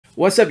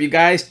What's up, you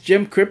guys?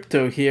 Jim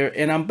Crypto here,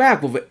 and I'm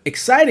back with an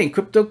exciting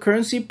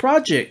cryptocurrency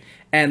project.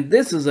 And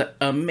this is an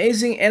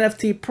amazing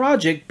NFT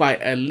project by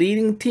a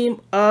leading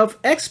team of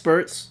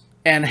experts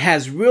and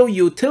has real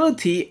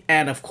utility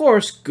and, of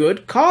course,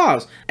 good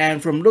cause.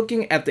 And from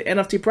looking at the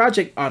NFT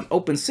project on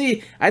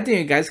OpenSea, I think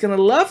you guys are gonna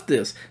love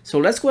this. So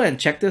let's go ahead and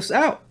check this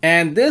out.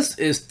 And this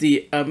is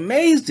the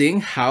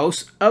amazing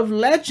House of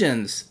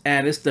Legends,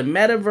 and it's the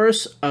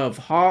Metaverse of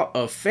Hall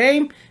of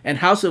Fame. And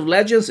House of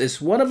Legends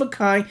is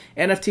one-of-a-kind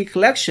NFT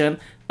collection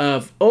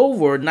of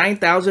over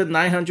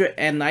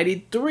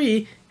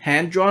 9,993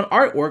 hand-drawn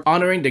artwork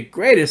honoring the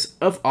greatest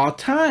of all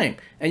time.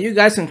 And you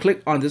guys can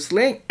click on this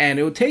link and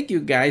it will take you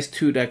guys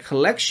to the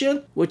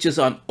collection, which is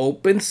on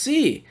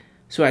OpenSea.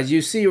 So as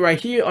you see right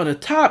here on the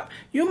top,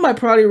 you might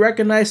probably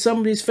recognize some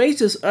of these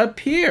faces up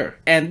here.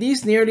 And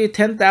these nearly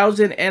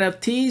 10,000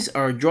 NFTs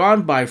are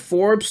drawn by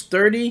Forbes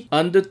 30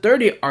 under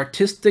 30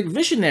 artistic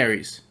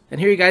visionaries. And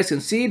here you guys can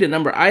see the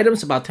number of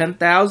items, about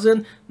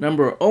 10,000,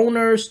 number of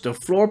owners, the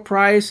floor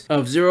price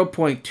of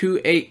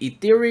 0.28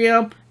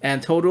 Ethereum,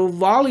 and total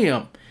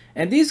volume.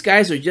 And these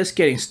guys are just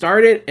getting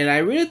started, and I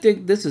really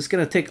think this is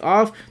going to take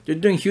off. They're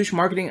doing huge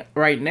marketing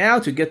right now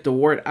to get the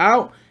word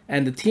out,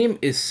 and the team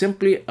is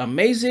simply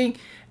amazing.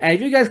 And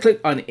if you guys click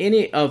on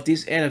any of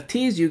these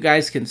NFTs, you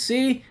guys can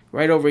see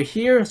right over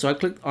here. So I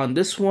clicked on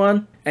this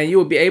one, and you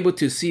will be able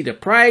to see the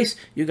price.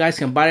 You guys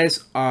can buy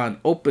this on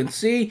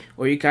OpenSea,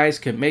 or you guys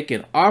can make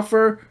an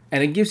offer,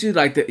 and it gives you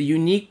like the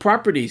unique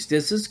properties.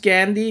 This is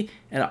Gandhi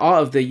and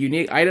all of the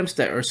unique items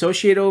that are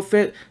associated with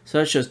it,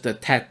 such as the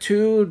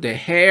tattoo, the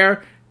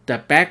hair, the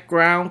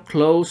background,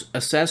 clothes,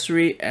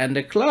 accessory, and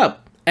the club.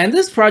 And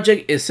this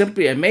project is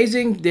simply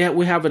amazing.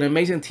 We have an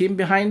amazing team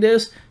behind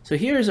this. So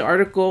here's an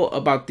article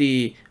about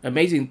the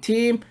amazing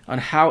team on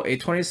how a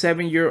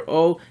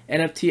 27-year-old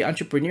NFT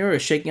entrepreneur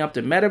is shaking up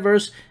the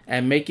metaverse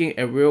and making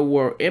a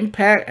real-world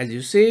impact, as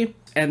you see.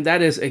 And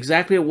that is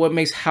exactly what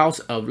makes House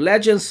of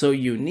Legends so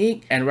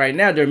unique. And right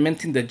now they're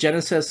minting the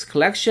Genesis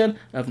collection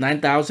of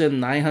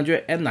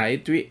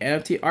 9,993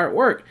 NFT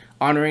artwork,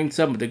 honoring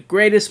some of the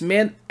greatest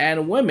men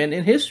and women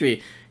in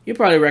history. You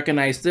probably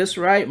recognize this,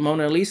 right?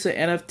 Mona Lisa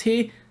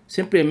NFT,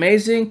 simply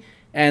amazing.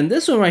 And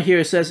this one right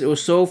here says it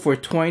was sold for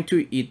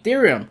 22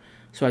 Ethereum.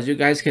 So as you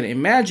guys can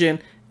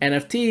imagine,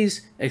 NFTs,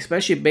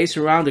 especially based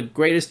around the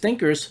greatest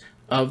thinkers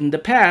of the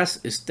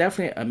past, is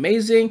definitely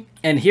amazing.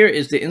 And here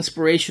is the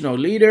inspirational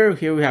leader.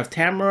 Here we have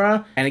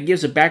Tamara, and it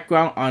gives a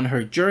background on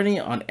her journey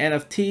on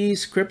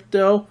NFTs,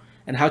 crypto,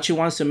 and how she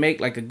wants to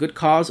make like a good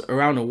cause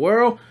around the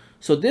world.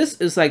 So this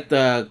is like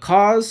the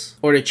cause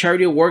or the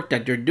charity work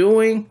that they're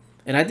doing.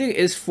 And I think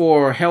it's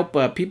for help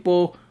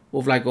people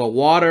with like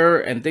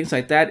water and things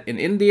like that in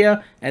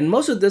India. And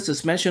most of this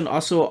is mentioned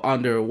also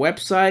on their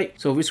website.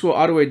 So if we scroll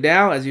all the way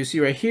down, as you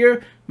see right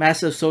here,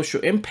 massive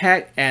social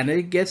impact, and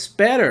it gets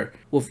better.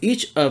 With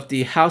each of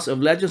the House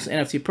of Legends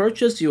NFT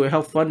purchase, you will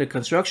help fund the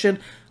construction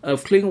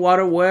of clean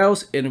water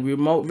wells in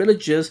remote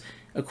villages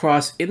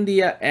across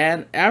India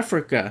and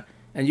Africa.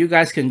 And you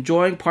guys can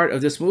join part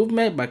of this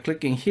movement by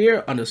clicking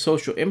here on the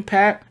social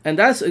impact. And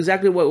that's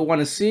exactly what we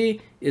want to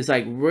see, is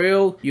like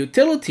real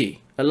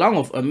utility along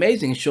with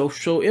amazing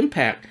social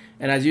impact.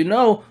 And as you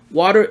know,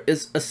 water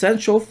is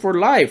essential for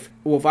life.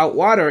 Without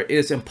water, it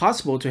is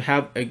impossible to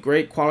have a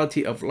great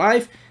quality of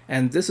life.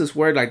 And this is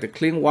where like the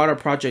Clean Water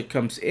Project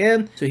comes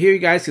in. So here you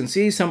guys can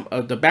see some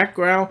of the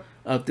background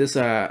of this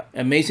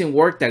amazing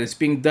work that is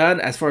being done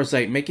as far as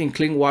like making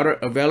clean water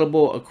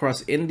available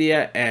across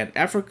India and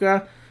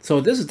Africa. So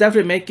this is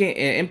definitely making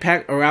an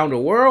impact around the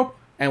world.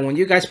 And when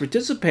you guys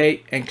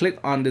participate and click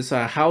on this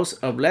House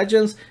of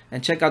Legends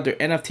and check out their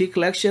NFT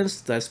collections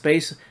that's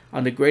based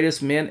on the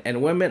greatest men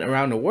and women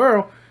around the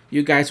world,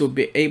 you guys will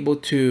be able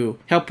to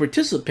help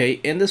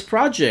participate in this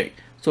project.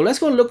 So let's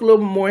go look a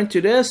little more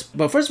into this.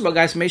 But first of all,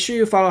 guys, make sure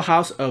you follow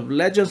House of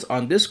Legends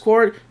on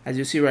Discord. As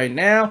you see right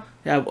now,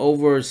 they have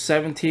over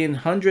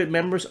 1,700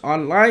 members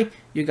online.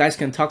 You guys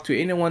can talk to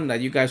anyone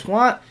that you guys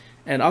want.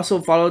 And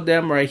also follow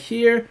them right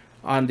here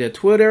on their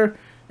Twitter.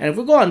 And if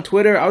we go on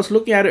Twitter, I was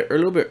looking at it a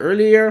little bit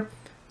earlier.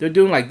 They're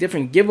doing like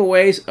different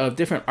giveaways of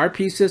different art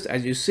pieces,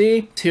 as you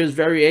see. Here's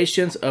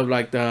variations of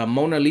like the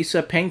Mona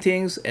Lisa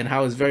paintings and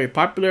how it's very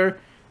popular.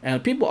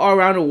 And people all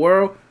around the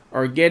world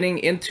are getting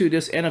into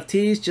this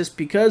NFTs just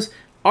because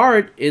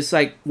art is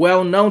like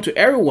well known to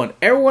everyone.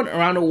 Everyone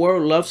around the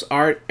world loves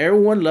art.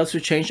 Everyone loves to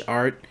change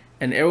art.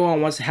 And everyone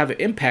wants to have an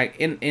impact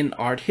in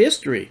art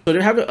history. So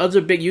they're having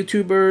other big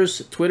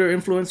YouTubers, Twitter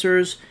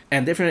influencers,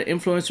 and different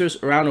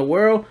influencers around the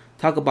world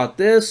talk about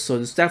this. So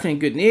it's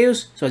definitely good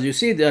news. So as you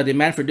see, the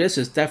demand for this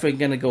is definitely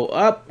going to go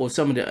up with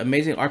some of the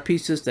amazing art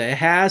pieces that it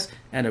has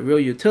and the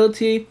real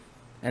utility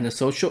and the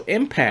social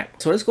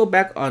impact. So let's go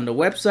back on the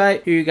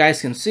website. Here you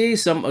guys can see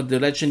some of the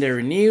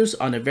legendary news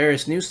on the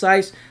various news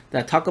sites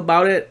that talk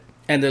about it.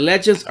 And the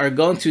legends are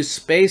going to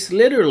space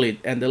literally.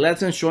 And the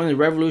legends showing the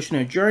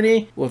revolutionary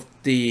journey with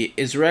the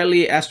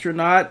Israeli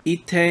astronaut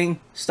Eitan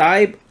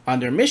Steib on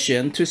their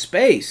mission to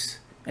space.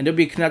 and they'll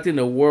be conducting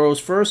the world's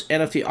first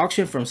NFT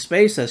auction from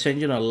space that's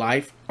changing a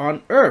life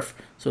on Earth.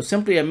 So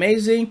simply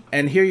amazing.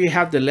 And here you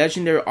have the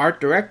legendary art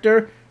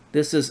director.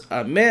 This is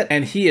Amit,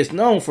 and he is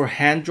known for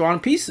hand-drawn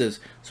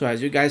pieces. So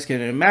as you guys can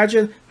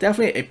imagine,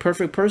 definitely a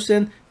perfect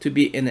person to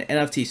be in the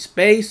NFT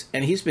space.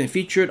 And he's been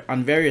featured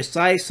on various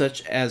sites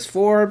such as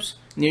Forbes,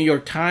 New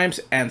York Times,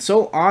 and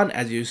so on,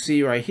 as you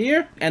see right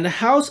here. And the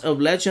House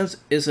of Legends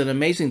is an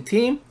amazing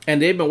team,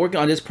 and they've been working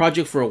on this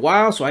project for a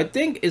while. So I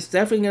think it's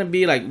definitely going to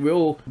be like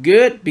real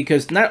good,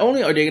 because not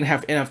only are they going to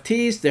have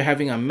NFTs, they're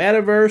having a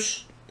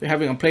metaverse, they're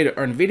having a play to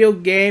earn video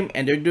game,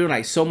 and they're doing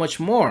like so much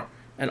more.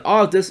 And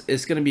all of this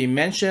is going to be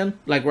mentioned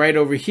like right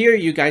over here.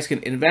 You guys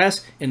can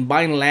invest in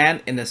buying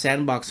land in the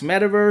Sandbox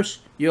Metaverse.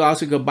 You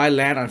also go buy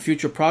land on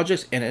future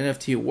projects in the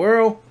NFT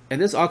world. And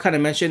this all kind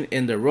of mentioned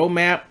in the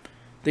roadmap.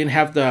 Then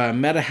have the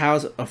Meta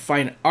House of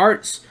Fine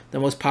Arts, the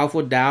most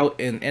powerful DAO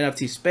in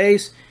NFT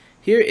space.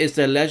 Here is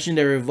the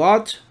Legendary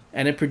Vault,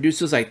 and it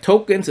produces like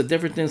tokens and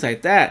different things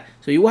like that.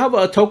 So you will have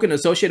a token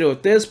associated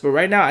with this, but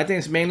right now I think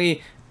it's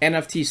mainly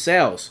NFT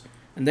sales.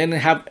 And then they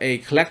have a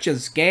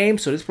collections game.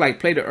 So this is like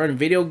play to earn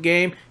video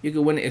game. You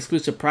can win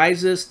exclusive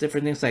prizes,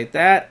 different things like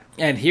that.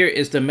 And here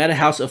is the Meta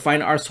House of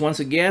Fine Arts once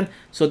again.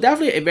 So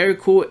definitely a very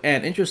cool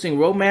and interesting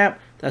roadmap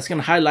that's going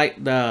to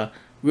highlight the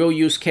real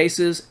use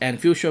cases and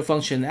future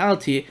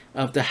functionality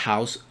of the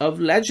House of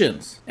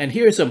Legends. And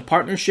here are some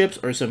partnerships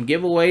or some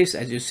giveaways,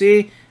 as you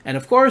see. And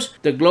of course,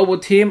 the global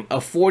team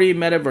of 40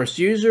 Metaverse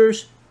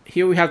users.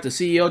 Here we have the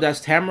CEO,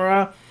 that's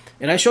Tamara.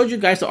 And I showed you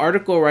guys the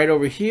article right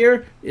over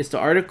here. It's the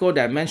article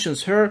that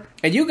mentions her.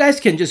 And you guys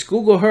can just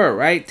Google her,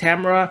 right?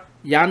 Tamara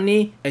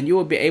Yanni, and you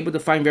will be able to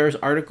find various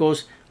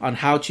articles on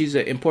how she's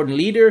an important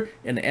leader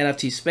in the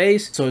NFT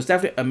space. So it's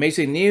definitely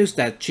amazing news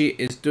that she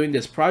is doing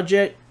this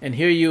project. And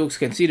here you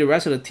can see the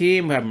rest of the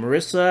team. We have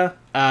Marissa,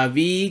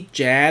 V,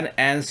 Jan,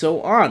 and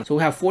so on. So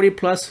we have 40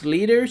 plus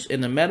leaders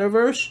in the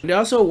metaverse. They're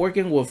also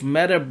working with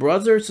Meta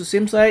Brothers, it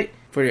seems like,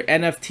 for your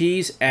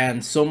NFTs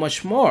and so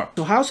much more.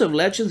 So House of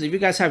Legends, if you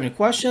guys have any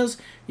questions,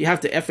 you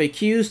have the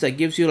FAQs that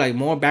gives you like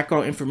more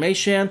background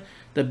information,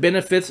 the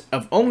benefits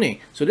of owning.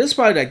 So this is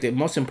probably like the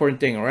most important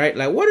thing, all right?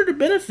 Like, what are the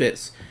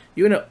benefits?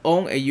 You're gonna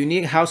own a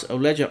unique House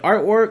of Legend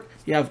artwork.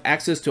 You have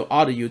access to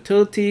all the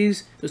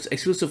utilities. There's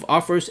exclusive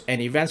offers and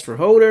events for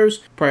holders,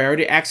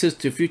 priority access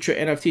to future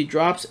NFT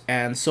drops,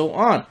 and so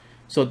on.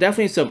 So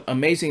definitely some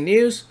amazing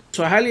news.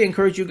 So I highly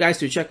encourage you guys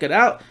to check it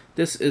out.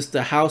 This is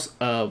the House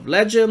of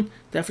Legend.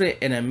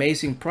 Definitely an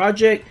amazing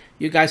project.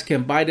 You guys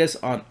can buy this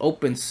on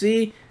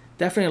OpenSea.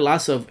 Definitely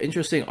lots of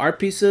interesting art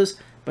pieces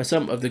by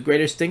some of the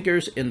greatest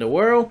thinkers in the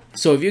world.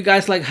 So if you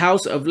guys like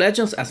House of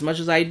Legends as much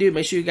as I do,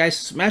 make sure you guys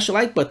smash the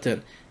like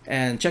button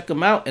and check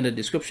them out in the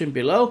description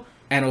below.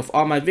 And with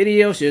all my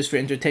videos, just for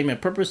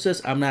entertainment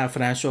purposes, I'm not a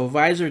financial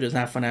advisor, does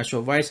not have financial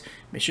advice.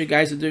 Make sure you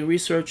guys are doing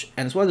research,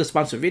 and as well as a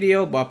sponsored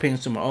video, ball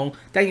pins to my own.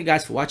 Thank you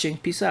guys for watching.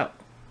 Peace out.